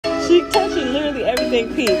She touching literally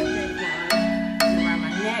everything pink. Around my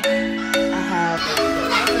neck, I have.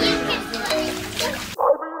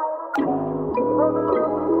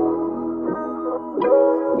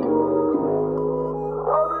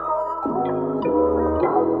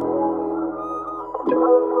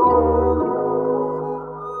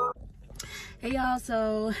 Hey y'all,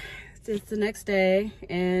 so it's the next day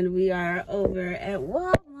and we are over at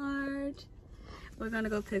Walmart. We're gonna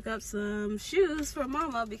go pick up some shoes for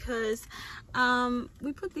Mama because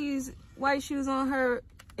we put these white shoes on her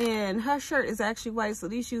and her shirt is actually white, so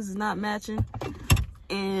these shoes is not matching,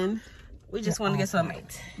 and we just want to get some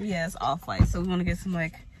white. Yeah, it's off white, so we want to get some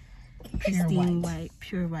like pristine white,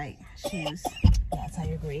 pure white shoes. Yes, I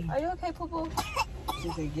agree. Are you okay, Poo Poo?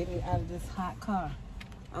 She said, get me out of this hot car.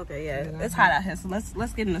 Okay, yeah, it's hot out here, so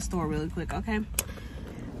let's get in the store really quick, okay?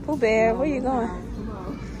 Pooh Bear, where you going? Come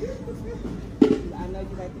on. I know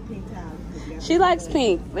you like the pink towels. She likes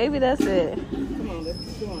pink. Maybe that's it. Come on, let's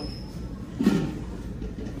keep going.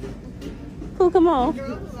 Pooh, come on.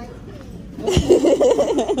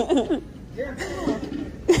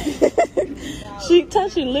 She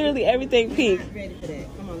touching literally everything pink. I'm ready for that.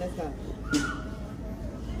 Come on, let's go.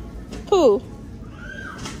 Pooh.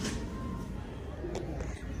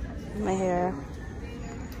 My hair.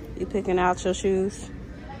 You picking out your shoes?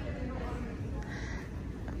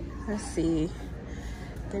 Let's see.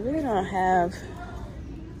 They really don't have.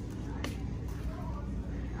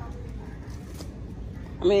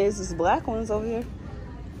 I mean, it's just black ones over here.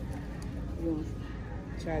 You want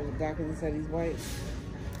to try the darker instead of these whites?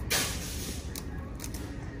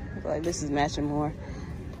 I feel like this is matching more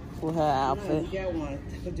with her outfit. You got one.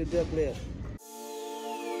 Put your duck lip.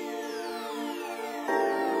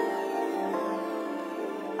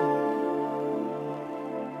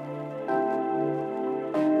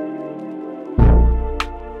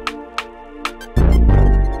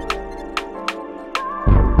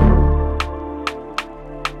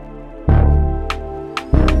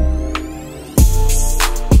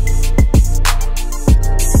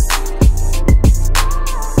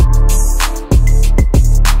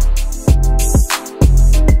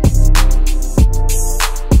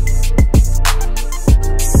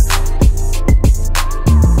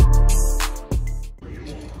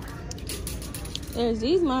 There's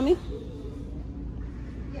these, Mommy.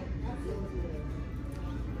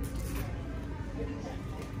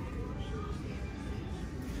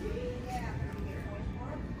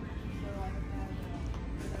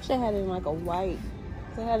 Should have had it in like a white.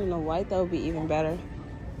 If they had it in a white, that would be even better.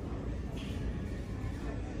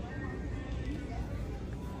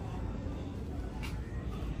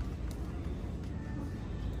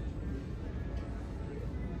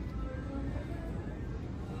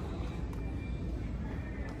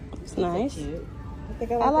 It's nice. I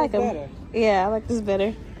think I like them better. Yeah, I like this better.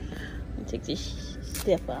 Let me take this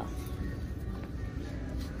stiff off.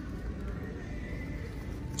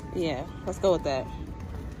 Yeah, let's go with that.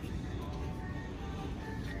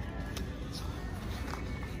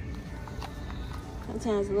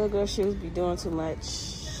 Sometimes little girl shoes be doing too much.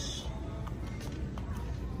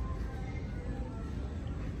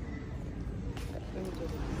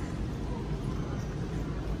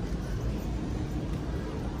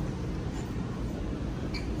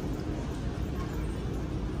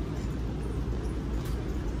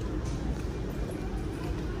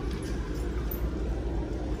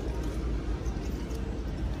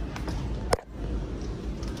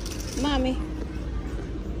 Mommy.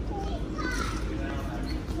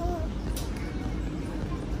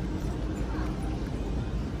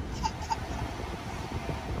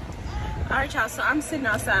 Alright y'all, so I'm sitting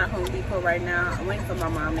outside of Home Depot right now. I'm waiting for my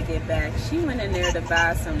mom to get back. She went in there to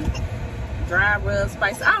buy some dry rub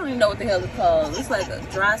spice. I don't even know what the hell it's called. It's like a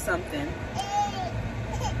dry something.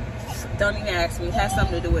 Don't even ask me. It has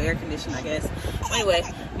something to do with air conditioning, I guess. Anyway,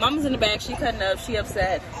 Mama's in the back. She cutting up. She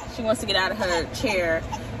upset. She wants to get out of her chair.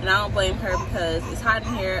 And I don't blame her because it's hot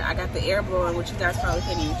in here. I got the air blowing, which you guys probably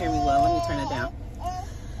can't even hear me well. Let me turn it down.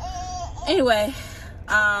 Anyway,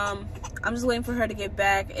 I'm just waiting for her to get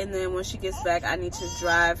back. And then when she gets back, I need to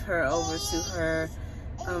drive her over to her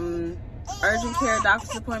urgent care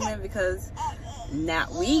doctor's appointment because now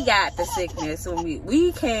we got the sickness. So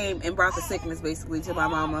we came and brought the sickness basically to my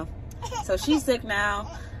mama. So she's sick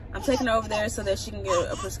now. I'm taking her over there so that she can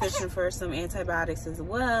get a prescription for some antibiotics as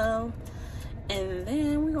well. And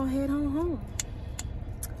then we're gonna head on home.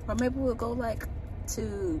 Or maybe we'll go like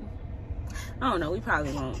to, I don't know, we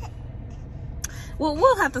probably won't. Well,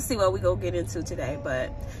 we'll have to see what we go get into today.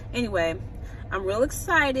 But anyway, I'm real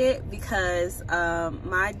excited because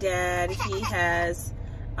my dad, he has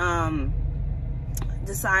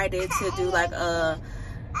decided to do like a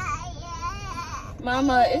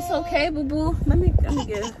Mama, it's okay, boo-boo. Let me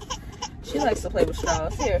get. She likes to play with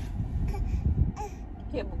straws. Here,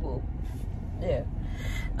 boo-boo. Yeah.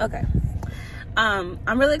 Okay.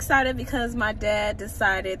 I'm really excited because my dad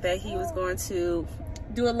decided that he was going to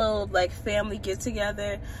do a little like family get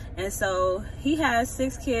together, and so he has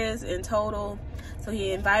 6 kids in total. So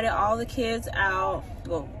he invited all the kids out.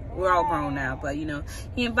 Well, we're all grown now, but you know,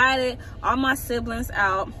 he invited all my siblings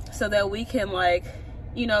out so that we can like,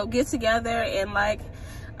 you know, get together and like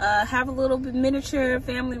have a little bit miniature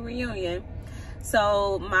family reunion.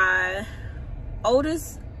 So my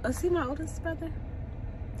oldest, see my oldest brother?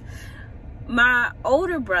 My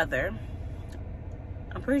older brother,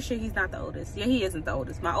 I'm pretty sure he's not the oldest. Yeah, he isn't the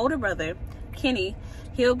oldest. My older brother, Kenny,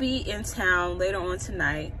 he'll be in town later on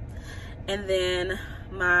tonight. And then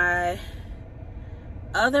my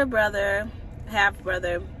other brother, half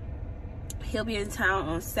brother, he'll be in town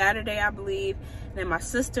on Saturday, I believe. And then my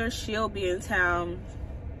sister, she'll be in town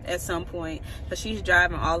at some point, but she's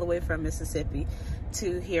driving all the way from Mississippi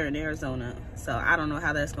to here in Arizona. So I don't know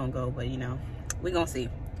how that's gonna go, but you know, we're gonna see.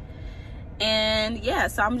 And yeah,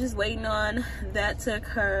 so I'm just waiting on that to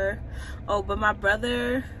occur. Oh, but my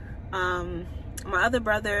brother, my other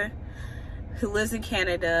brother who lives in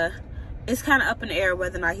Canada, it's kind of up in the air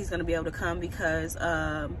whether or not he's going to be able to come because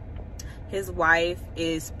his wife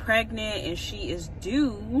is pregnant and she is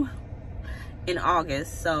due in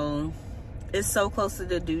August. So it's so close to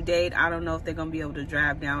the due date. I don't know if they're going to be able to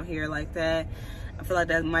drive down here like that. I feel like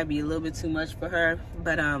that might be a little bit too much for her.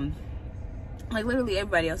 But like literally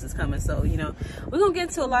everybody else is coming. So, you know, we're going to get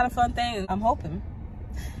into a lot of fun things. I'm hoping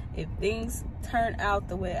if things turn out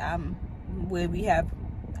the way we have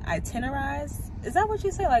itinerized. Is that what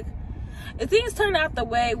you say? Like, if things turn out the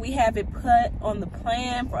way we have it put on the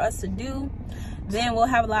plan for us to do, then we'll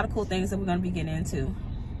have a lot of cool things that we're going to be getting into.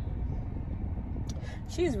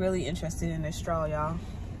 She's really interested in this straw, y'all.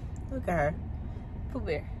 Look at her. Pooh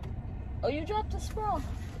Bear. Oh, you dropped the straw.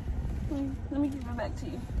 Let me give it back to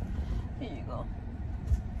you. Here you go.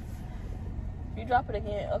 You drop it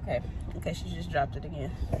again? Okay. Okay, she just dropped it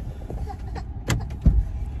again.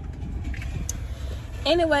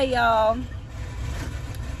 Anyway, y'all,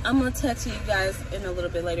 I'm gonna text you guys in a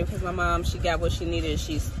little bit later because my mom, she got what she needed.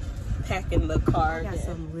 She's packing the car. I got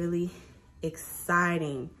some really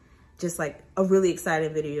exciting, just like a really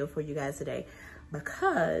exciting video for you guys today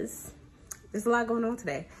because there's a lot going on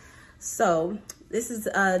today. So this is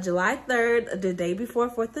July 3rd, the day before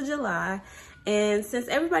 4th of July. And since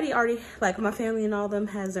everybody already, like my family and all of them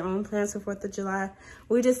has their own plans for 4th of July,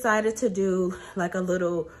 we decided to do like a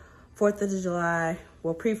little 4th of July,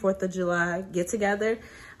 well, pre-4th of July get together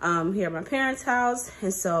here at my parents' house.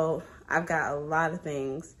 And so I've got a lot of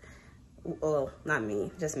things. Well, not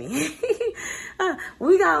me, just me.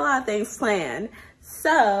 We got a lot of things planned.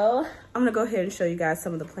 So I'm gonna go ahead and show you guys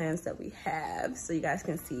some of the plans that we have so you guys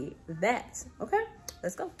can see that. Okay,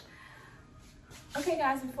 let's go. Okay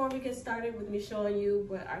guys, before we get started with me showing you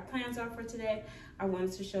what our plans are for today, I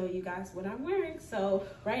wanted to show you guys what I'm wearing. So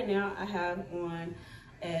right now I have on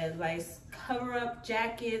a nice cover-up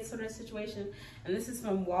jacket sort of situation, and this is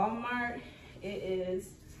from Walmart. It is,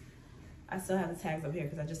 I still have the tags up here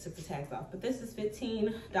because I just took the tags off, but this is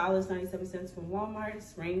 $15.97 from Walmart.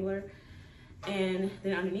 It's Wrangler. And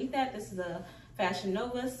then underneath that, this is a Fashion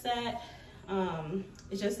Nova set.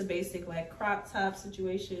 It's just a basic like crop top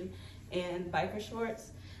situation and biker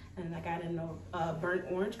shorts, and I got in a burnt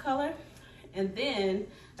orange color. And then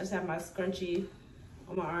I just have my scrunchie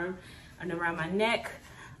on my arm, and around my neck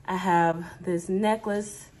I have this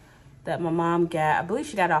necklace that my mom got. I believe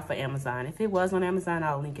she got it off of Amazon. If it was on Amazon,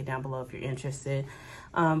 I'll link it down below if you're interested.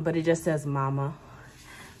 But it just says mama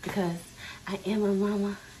because I am a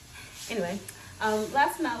mama. Anyway,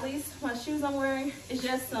 last but not least, my shoes I'm wearing is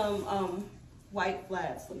just some white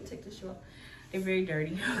flats. Let me take this shoe off. They're very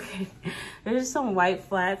dirty. Okay, there's just some white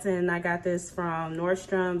flats, and I got this from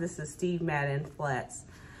Nordstrom. This is Steve Madden flats.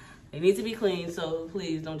 They need to be clean, so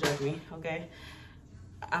please don't judge me. Okay,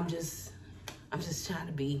 I'm just trying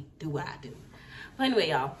to do what I do. But anyway,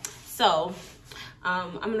 y'all, so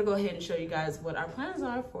I'm gonna go ahead and show you guys what our plans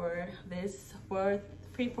are for this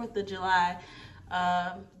pre-4th of July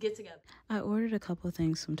get together. I ordered a couple of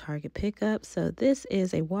things from Target pickup. So this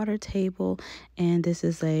is a water table, and this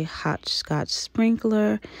is a hopscotch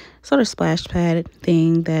sprinkler, sort of splash pad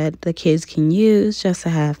thing that the kids can use just to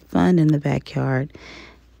have fun in the backyard.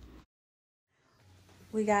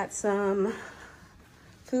 We got some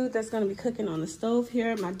food that's going to be cooking on the stove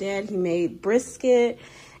here. My dad, he made brisket,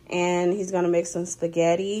 and he's going to make some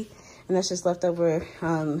spaghetti, and that's just leftover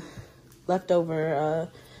I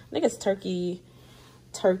think it's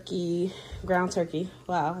ground turkey.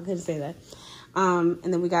 Wow, I couldn't say that. And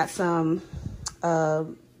then we got some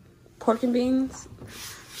pork and beans.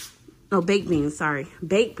 No, baked beans, sorry.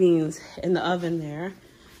 Baked beans in the oven there.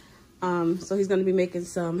 So he's going to be making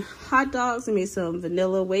some hot dogs. We made some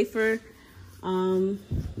vanilla wafer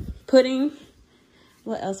pudding.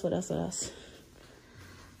 What else?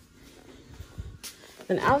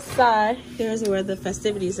 Then outside, here's where the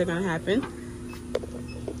festivities are going to happen.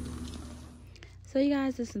 So you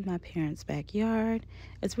guys, this is my parents' backyard.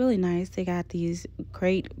 It's really nice. They got these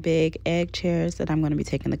great big egg chairs that I'm going to be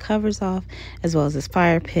taking the covers off, as well as this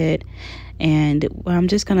fire pit. And I'm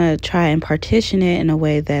just going to try and partition it in a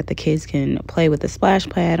way that the kids can play with the splash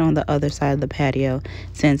pad on the other side of the patio,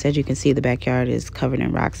 since, as you can see, the backyard is covered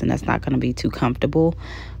in rocks, and that's not going to be too comfortable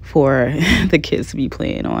for the kids to be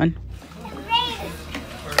playing on.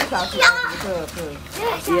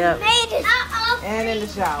 Yep. And in the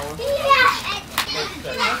shower.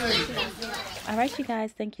 Alright, you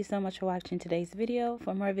guys, thank you so much for watching today's video.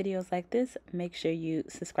 For more videos like this, make sure you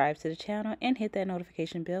subscribe to the channel and hit that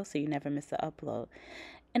notification bell so you never miss an upload.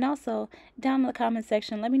 And also, down in the comment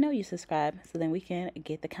section, let me know you subscribe so then we can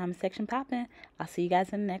get the comment section popping. I'll see you guys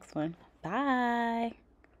in the next one. Bye!